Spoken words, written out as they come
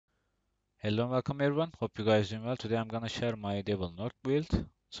Hello and welcome everyone. Hope you guys doing well. Today I'm gonna share my Devil North build.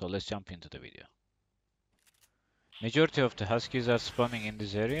 So let's jump into the video. Majority of the Huskies are spawning in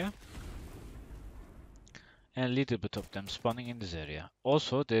this area, and little bit of them spawning in this area.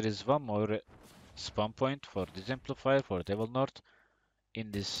 Also, there is one more spawn point for this amplifier for Devil North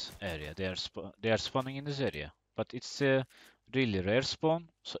in this area. They are spawning in this area, but it's a really rare spawn.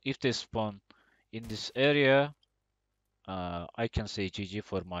 So if they spawn in this area, I can say GG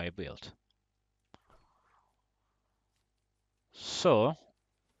for my build. So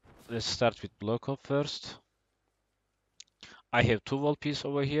let's start with block up first. I have two wall piece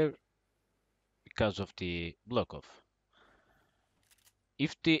over here because of the block off.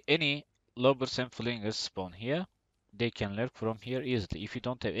 If any lobbers and flingers spawn here, they can lurk from here easily. If you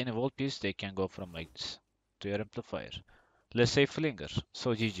don't have any wall piece, they can go from like this to your amplifier. Let's say flinger,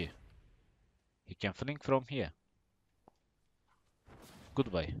 so GG. He can fling from here.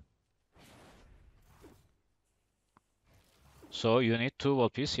 Goodbye. So you need two wall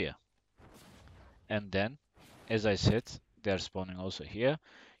piece here. And then, as I said, they are spawning also here.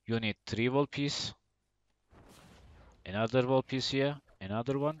 You need three wall piece, another wall piece here,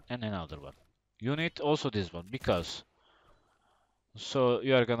 another one, and another one. You need also this one because so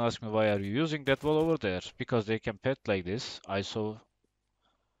you are gonna ask me why are you using that wall over there? Because they can pet like this. I saw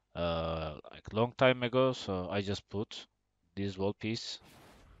like long time ago, so I just put this wall piece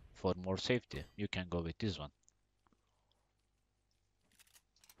for more safety. You can go with this one.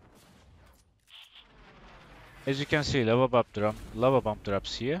 As you can see, lava bump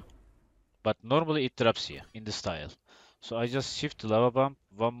drops here, but normally it drops here in this tile. So I just shift the lava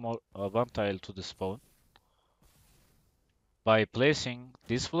bump one tile to the spawn by placing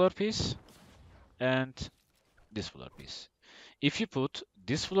this floor piece and this floor piece. If you put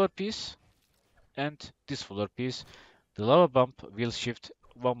this floor piece and this floor piece, the lava bump will shift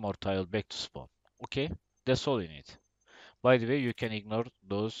one more tile back to spawn. Okay, that's all you need. By the way, you can ignore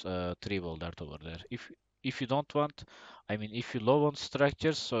those three wall dart over there. If you don't want, I mean, if you low on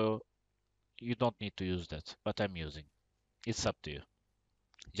structures, so you don't need to use that. But I'm using. It's up to you.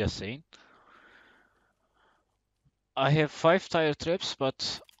 Just saying. I have 5 tire traps,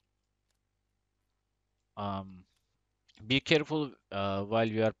 but um, be careful while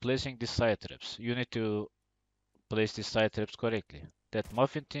you are placing these tire traps. You need to place these tire traps correctly. That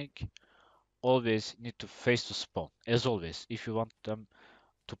muffin thing always need to face to spawn, as always, if you want them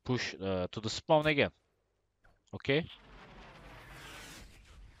to push to the spawn again. Okay?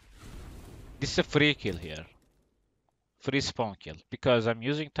 This is a free kill here. Free spawn kill. Because I'm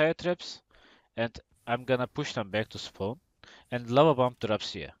using tire traps and I'm gonna push them back to spawn. And lava bump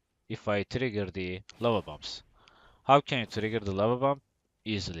drops here. If I trigger the lava bumps. How can you trigger the lava bump?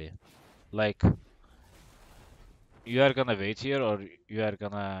 Easily. Like, you are gonna wait here or you are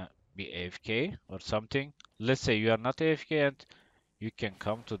gonna be AFK or something. Let's say you are not AFK and you can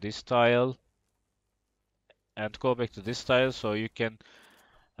come to this tile and go back to this tile so you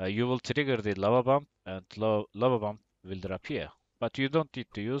will trigger the lava bump and lava bump will drop here. But you don't need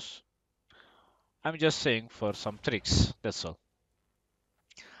to use. I'm just saying for some tricks, that's all.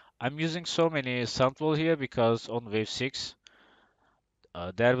 I'm using so many sandwall here because on wave 6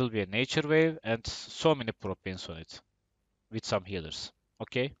 there will be a nature wave and so many propanes on it with some healers.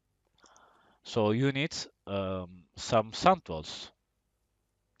 Okay, so you need some sandwalls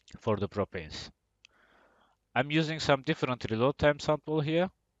for the propanes. I'm using some different reload time sandwall here.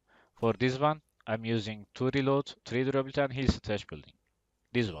 For this one, I'm using 2 reload, 3 durability and heal attach building.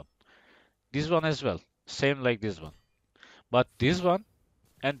 This one. This one as well. Same like this one. But this one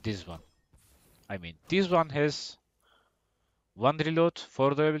and this one. I mean, this one has 1 reload,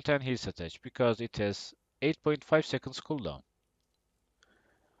 4 durability and heal attach because it has 8.5 seconds cooldown.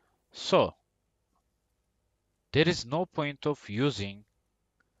 So, there is no point of using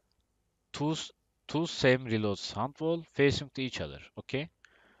two, two same reload soundwall facing to each other, okay?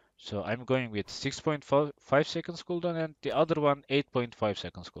 So I'm going with 6.5 seconds cooldown and the other one 8.5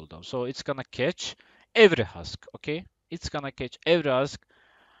 seconds cooldown. So it's gonna catch every husk, okay? It's gonna catch every husk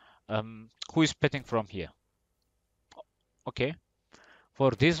who is petting from here, okay?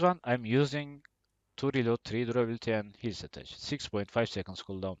 For this one, I'm using 2 reload, 3 durability and heal attach. 6.5 seconds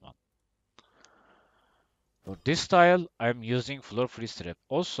cooldown one. For this style, I'm using floor freeze trap.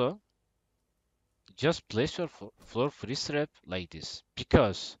 Also, just place your floor freeze trap like this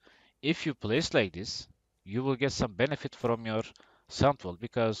because if you place like this, you will get some benefit from your sound wall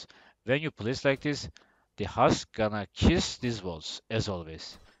because when you place like this, the husk gonna kiss these walls as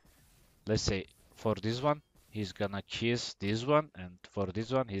always. Let's say for this one, he's gonna kiss this one, and for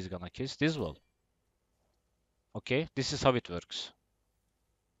this one, he's gonna kiss this wall. Okay, this is how it works.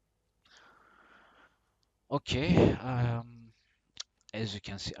 Okay, as you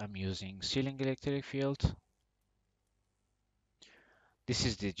can see, I'm using ceiling electric field. This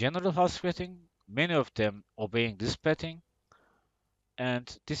is the general house setting. Many of them obeying this setting,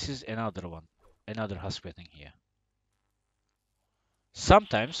 and this is another one, another house setting here.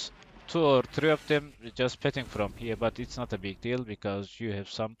 Sometimes two or three of them just petting from here, but it's not a big deal because you have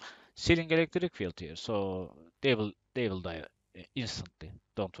some ceiling electric field here, so they will die instantly.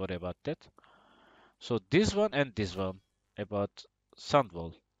 Don't worry about that. So this one and this one about sand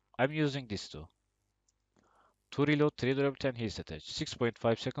wall. I'm using these two. Two reload, 3 drop 10 heat attach.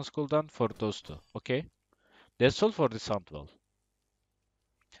 6.5 seconds cooldown for those two. Okay, that's all for the sand wall.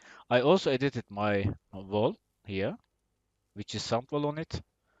 I also edited my wall here, which is sand wall on it.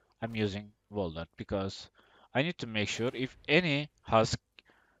 I'm using walnut because I need to make sure if any husk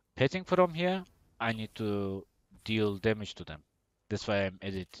petting from here, I need to deal damage to them. That's why I'm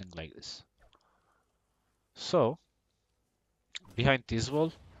editing like this. So behind this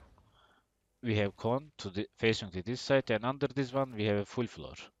wall, we have cone to the facing to this side, and under this one we have a full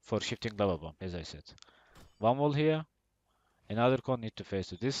floor for shifting lava bomb, as I said. One wall here, another cone need to face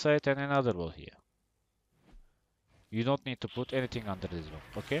to this side, and another wall here. You don't need to put anything under this one,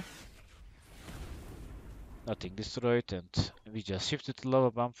 okay? Nothing destroyed, and we just shifted the lava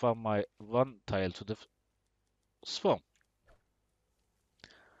bomb from my one tile to the spawn.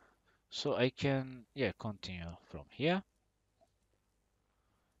 So I can, yeah, continue from here.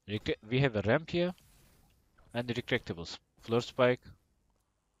 We have a ramp here and the retractables. Floor spike,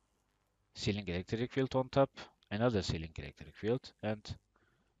 ceiling electric field on top, another ceiling electric field, and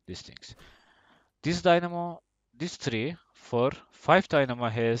these things. This dynamo, this 3, 4, 5 dynamo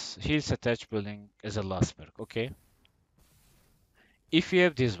has heals attached building as a last perk, okay? If you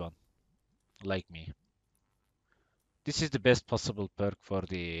have this one, like me, this is the best possible perk for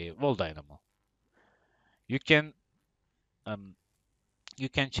the wall dynamo. You can um, you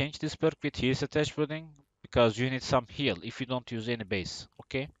can change this perk with heals attached building because you need some heal if you don't use any base,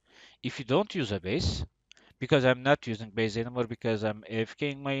 okay? If you don't use a base, because I'm not using base anymore because I'm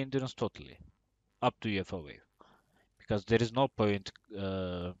AFKing my endurance totally up to UFO wave because there is no point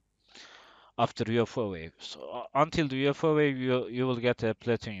after UFO wave. So until the UFO wave, you will get a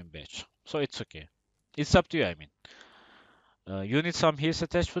platinum badge. So it's okay. It's up to you. I mean, you need some heals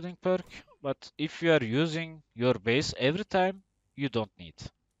attached pudding perk, but if you are using your base every time, you don't need.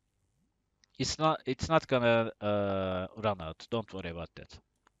 It's not gonna run out. Don't worry about that.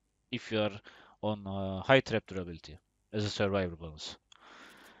 If you are on high trap durability as a survivor bonus.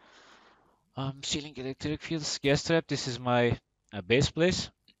 Ceiling electric fields, gas trap. This is my base place.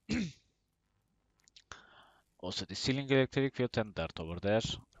 Also the ceiling electric field and dart over there.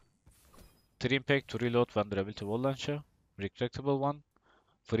 3 impact, 2 reload, 1 durability wall launcher. Retractable one.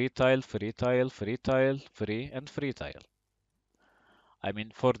 Free tile, free tile, free tile, free and free tile. I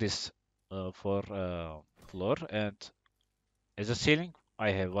mean for this for floor and as a ceiling, I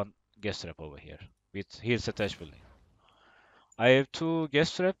have one gas trap over here with heals attached building. I have two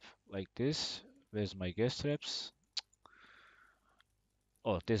gas trap like this. Where's my gas traps?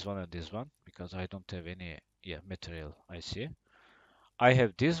 Oh, this one and this one because I don't have any material. I see. I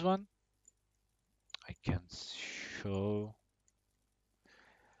have this one. I can show.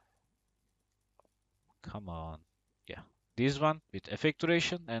 Come on. Yeah. This one with effect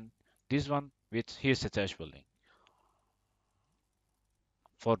duration and this one with heals attached building.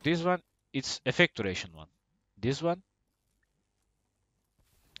 For this one, it's effect duration one. This one,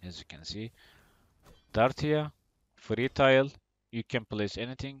 as you can see, Dartia, free tile. You can place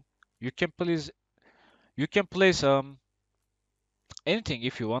anything. You can place anything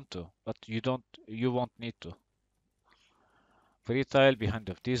if you want to, but you won't need to. Free tile behind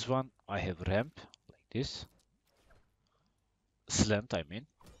of this one, I have ramp like this. Slant, I mean.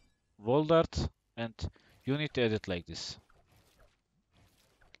 Wall dart, and you need to edit like this.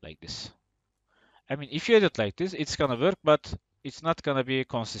 Like this. I mean, if you edit like this, it's gonna work, but it's not gonna be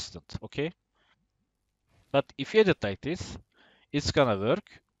consistent, okay? But if you edit like this, it's gonna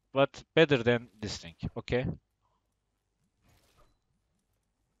work, but better than this thing, okay?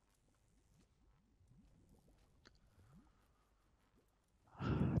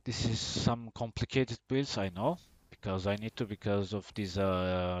 This is some complicated builds, I know, because I need to because of this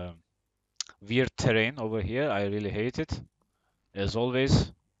weird terrain over here. I really hate it. As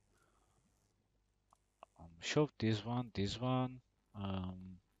always, show this one, this one.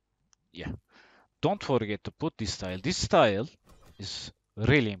 Um, yeah, don't forget to put this style. This style is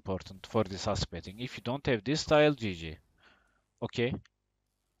really important for this aspecting. If you don't have this style, GG. Okay,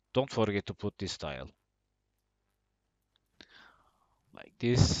 don't forget to put this style like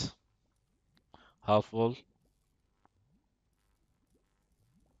this. half wall.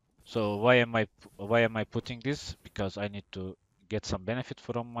 So why am I putting this? Because I need to get some benefit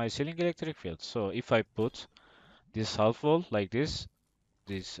from my ceiling electric field. So if I put this half wall like this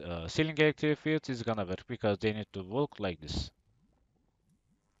ceiling electric field is gonna work because they need to walk like this.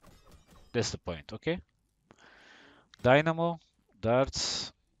 That's the point, okay? Dynamo,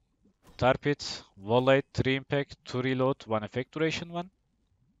 darts, tar pit, wall light, 3 impact, 2 reload, 1 effect duration 1,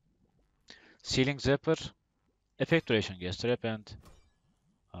 ceiling zapper, effect duration gas trap, and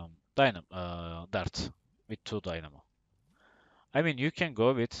dynamo dart with 2 dynamo. I mean, you can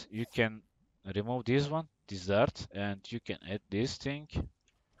remove this one, this dart, and you can add this thing,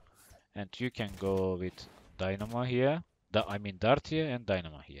 and you can go with dynamo here, I mean dart here and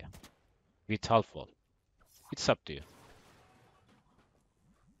dynamo here with half wall. It's up to you.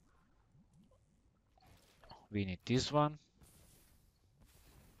 We need this one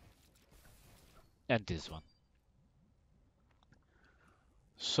and this one.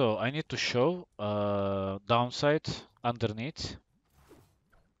 So I need to show downside underneath.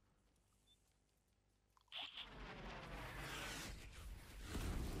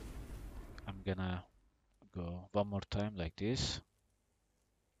 I'm gonna go one more time like this.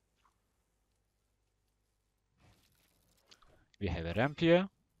 We have a ramp here,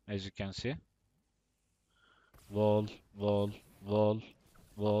 as you can see. Wall, wall, wall,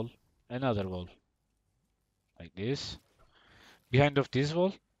 wall, another wall. Like this. Behind of this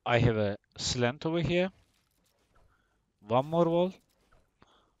wall, I have a slant over here. One more wall.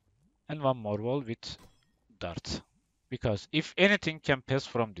 And one more wall with dart. Because if anything can pass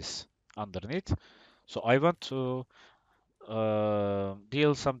from this underneath, so I want to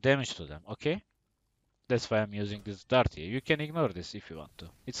deal some damage to them, okay? That's why I'm using this dart here. You can ignore this if you want to.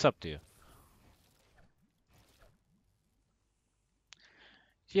 It's up to you.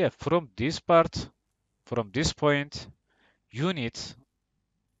 Yeah, from this part, from this point, you need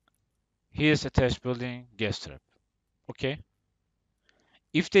here's attached building gas trap, okay?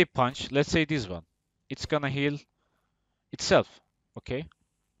 If they punch, let's say this one, it's gonna heal itself, okay?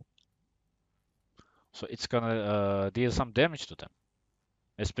 So it's gonna deal some damage to them,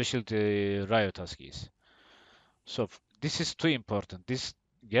 especially the riot huskies. So this is too important. These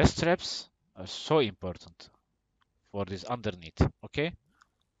gas traps are so important for this underneath. Okay.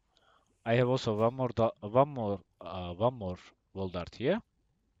 I have also one more wall dart here,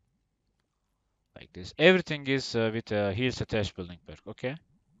 like this. Everything is with a heals attached building perk. Okay.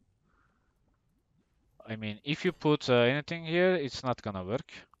 I mean, if you put anything here, it's not gonna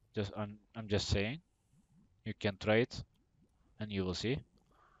work. I'm just saying. You can try it, and you will see.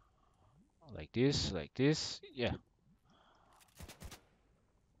 Like this, like this. Yeah.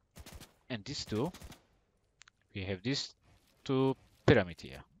 And these two, we have these two pyramid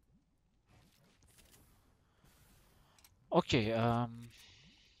here. Okay.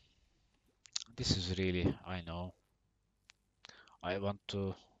 This is really, I know. I want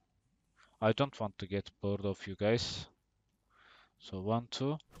to, I don't want to get bored of you guys. So one,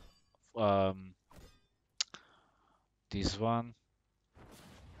 two, um, this one,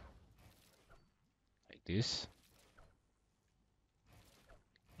 like this.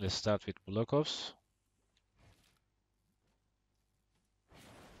 Let's start with block offs.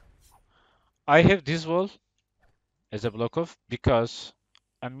 I have this wall as a block off because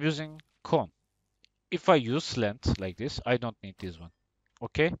I'm using cone. If I use slant like this, I don't need this one.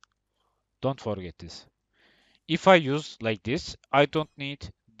 Okay? Don't forget this. If I use like this, I don't need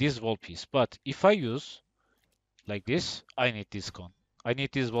this wall piece. But if I use like this, I need this cone. I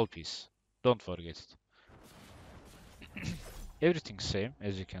need this wall piece. Don't forget it. Everything's same,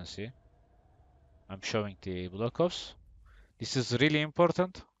 as you can see. I'm showing the block offs. This is really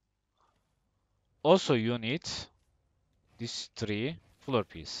important. Also, you need these 3 floor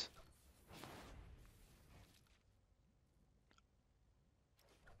piece.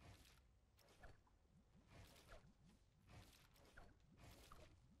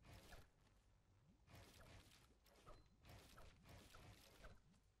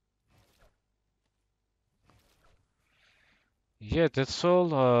 Yeah, that's all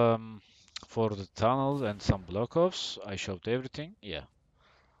for the tunnel and some block offs. I showed everything. Yeah.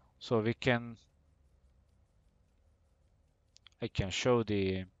 So I can show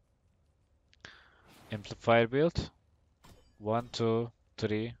the amplifier build. 1, 2,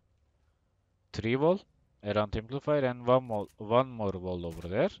 3, 3 wall around amplifier and one more wall over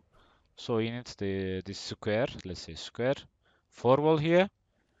there. So you need this square, let's say square, 4 wall here.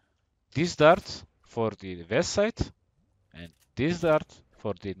 This dart for the west side and this dart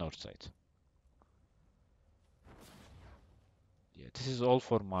for the north side. Yeah, this is all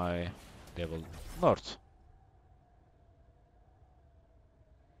for my Devil North.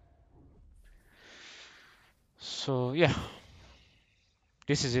 So yeah,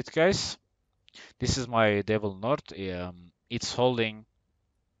 this is it, guys. This is my Devil North. It's holding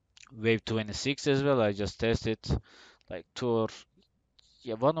Wave 26 as well. I just tested like two or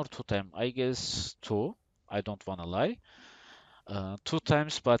yeah, one or two times. I guess two. I don't wanna lie. Two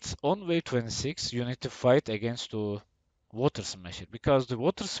times, but on Wave 26 you need to fight against the Water Smasher because the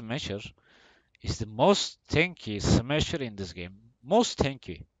Water Smasher is the most tanky Smasher in this game. Most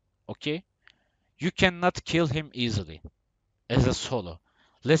tanky. Okay? You cannot kill him easily as a solo.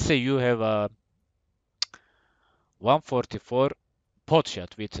 Let's say you have a 144 pot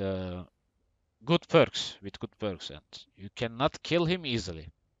shot with good perks, and you cannot kill him easily.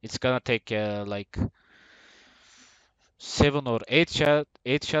 It's gonna take like 7 or 8 shot.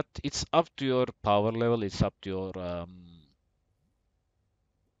 It's up to your power level. It's up to your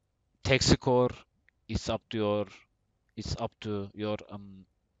tech score. It's up to your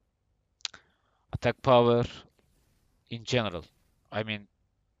attack power in general. I mean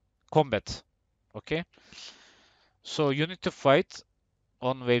combat. Okay, so you need to fight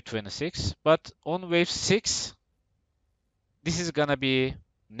on wave 26, but on wave 6, this is gonna be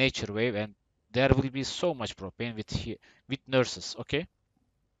nature wave, and there will be so much propane with nurses. Okay,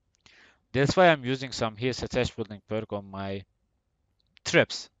 that's why I'm using some here's attached building perk on my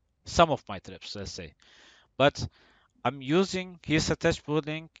traps, some of my traps, let's say. But I'm using here's attached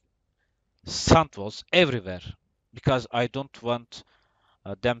building sand walls everywhere because I don't want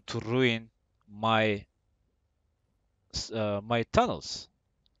them to ruin my my tunnels,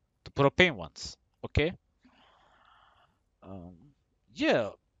 the propane ones. Okay. Um, yeah,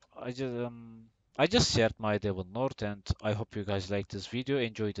 I just shared my Devil North, and I hope you guys like this video,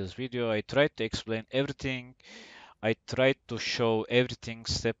 enjoyed this video. I tried to explain everything. I tried to show everything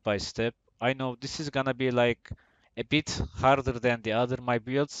step by step. I know this is gonna be like a bit harder than the other my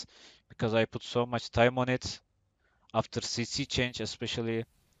builds because I put so much time on it after CC change, especially.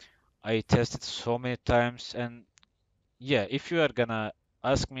 I tested so many times, and yeah, if you are gonna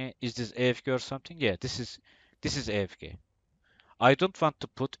ask me, is this AFK or something? Yeah, this is AFK. I don't want to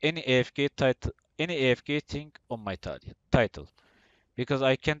put any AFK title, any AFK thing on my title because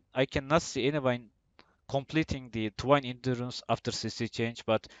I cannot see anyone completing the TWINE endurance after CC change,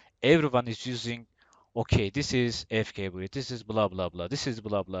 but everyone is using. Okay, this is AFK build, this is blah blah blah, this is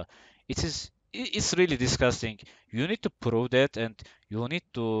blah blah. It's really disgusting. You need to prove that, and you need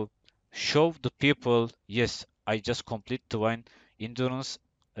to show the people. Yes, I just complete TWINE endurance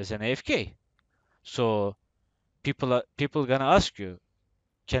as an AFK. So people gonna ask you,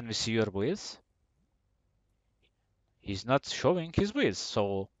 can we see your builds? He's not showing his builds,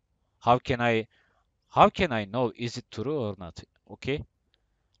 so how can I how can I know is it true or not? Okay.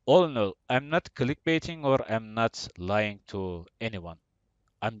 All in all, I'm not clickbaiting or I'm not lying to anyone.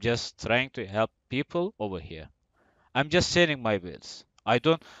 I'm just trying to help people over here. I'm just sharing my builds. I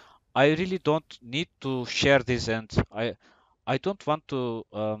really don't need to share this, and I don't want to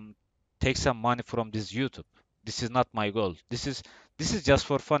take some money from this YouTube. This is not my goal. This is just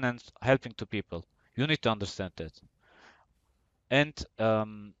for fun and helping to people. You need to understand that. And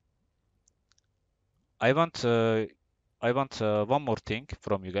I want uh, I want one more thing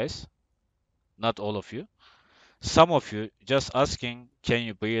from you guys. Not all of you. Some of you just asking, can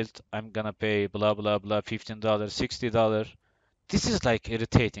you build? I'm gonna pay blah blah blah $15, $60. This is like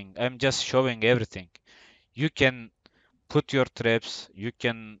irritating. I'm just showing everything. You can put your traps, you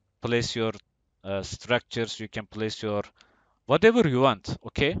can place your structures, you can place your whatever you want.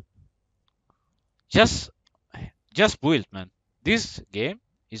 Okay, just just build, man. This game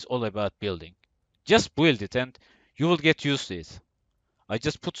is all about building. Just build it, and you will get used to it. I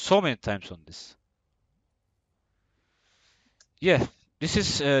just put so many times on this. Yeah, this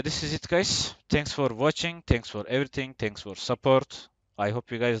is it, guys. Thanks for watching. Thanks for everything. Thanks for support. I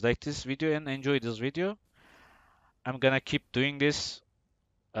hope you guys like this video and enjoy this video. I'm gonna keep doing this.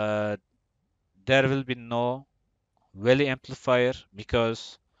 Uh, there will be no Valley amplifier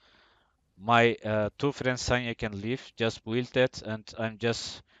because my two friends Sanya can leave. Just build that, and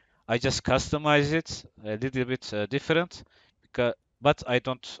I just customize it a little bit different because, but I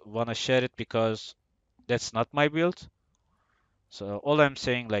don't wanna share it because that's not my build. So all I'm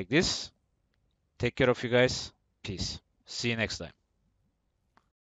saying like this. Take care of you guys. Peace. See you next time.